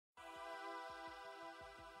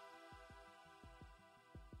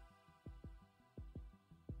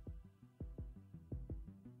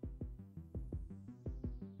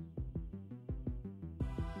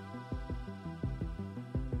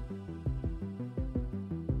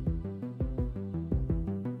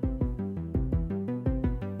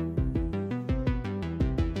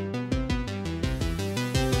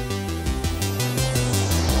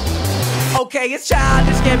Okay, it's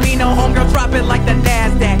Childish Gambino, homegirl drop it like the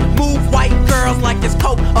NASDAQ. Move white girls like this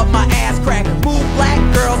coat up my ass crack. Move black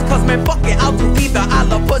girls, cause man fuck it, I'll do either. I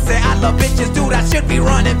love pussy, I love bitches, dude, I should be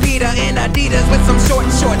running Peter in Adidas with some short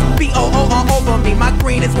shorts. B-O-O all over me, my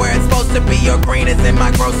green is where it's supposed to be. Your green is in my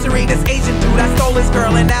grocery. This Asian dude, I stole his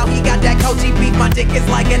girl and now he got that Koji beef. My dick is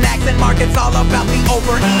like an accent mark, it's all about the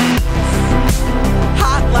overeat.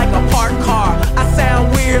 Hot like a parked car, I sound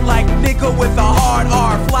weird like nigga with a hard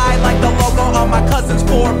R. Fly like the logo on my cousin's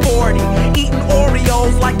 440. Eating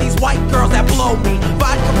Oreos like these white girls that blow me.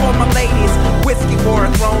 Vodka for my ladies, whiskey for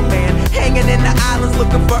a grown man. Hanging in the islands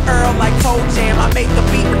looking for Earl like Toe Jam. I make the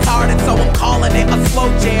beat retarded so I'm calling it a slow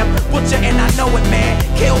jam. Butcher and I know it, man,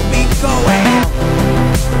 kill me, go ham.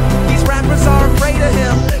 These rappers are afraid of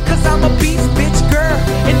him, cause I'm a beast bitch girl.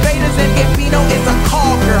 Invaders and Gambino is a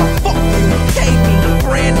call girl. Fuck you, pay me.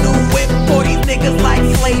 Brand new whip for these niggas like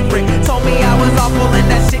slavery. Told me I was awful and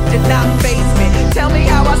that shit did not faze me. Tell me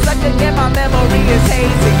how I suck again, my memory is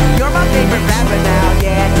hazy. You're my favorite rapper now,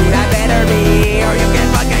 yeah dude, I better be. Or you can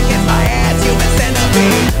fucking kiss my ass, human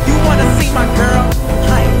centipede. You wanna see my girl?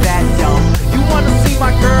 I ain't that dumb. You wanna see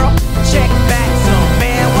my girl? Check back some.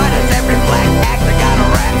 Man, why does every black actor gotta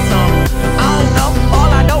rap some? I don't know,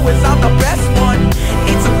 all I know is I'm the best one.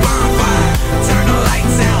 It's a bonfire, turn the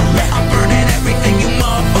lights out. I'm burning everything you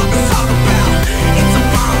motherfuckers talk about. It's a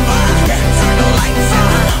bonfire, turn the lights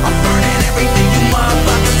out. I'm burning everything you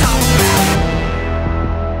motherfuckers talk about.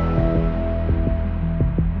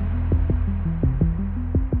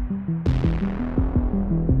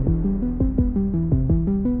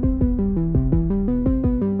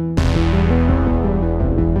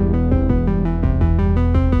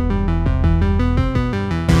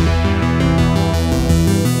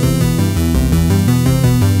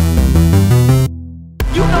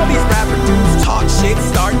 You know these rapper dudes talk shit,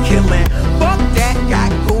 start killing. Fuck that,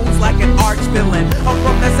 got goons like an arch villain. I'm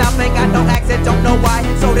from the south, ain't got no accent, don't know why.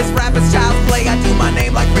 So this rapper's child's play, I do my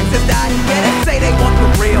name like Princess Di. Yeah, they say they want the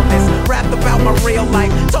realness, rapped about my real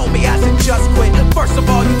life. Told me I should just quit. First of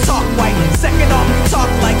all, you talk white. Second off, you talk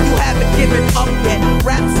like you haven't given up yet.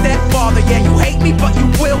 Rap stepfather, yeah, you hate me, but you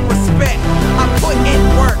will respect. I put in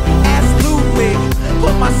work, ass Ludwig.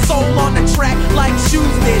 Put my soul on the track like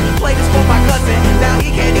shoes did. Play this for my cousin, now he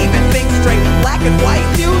can't even think straight. Black and white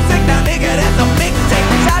music, now nigga that's a mixtape.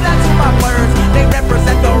 Shout out to my words, they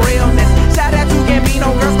represent the realness. Shout out to Gambino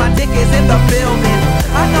girls, my dick is in the building.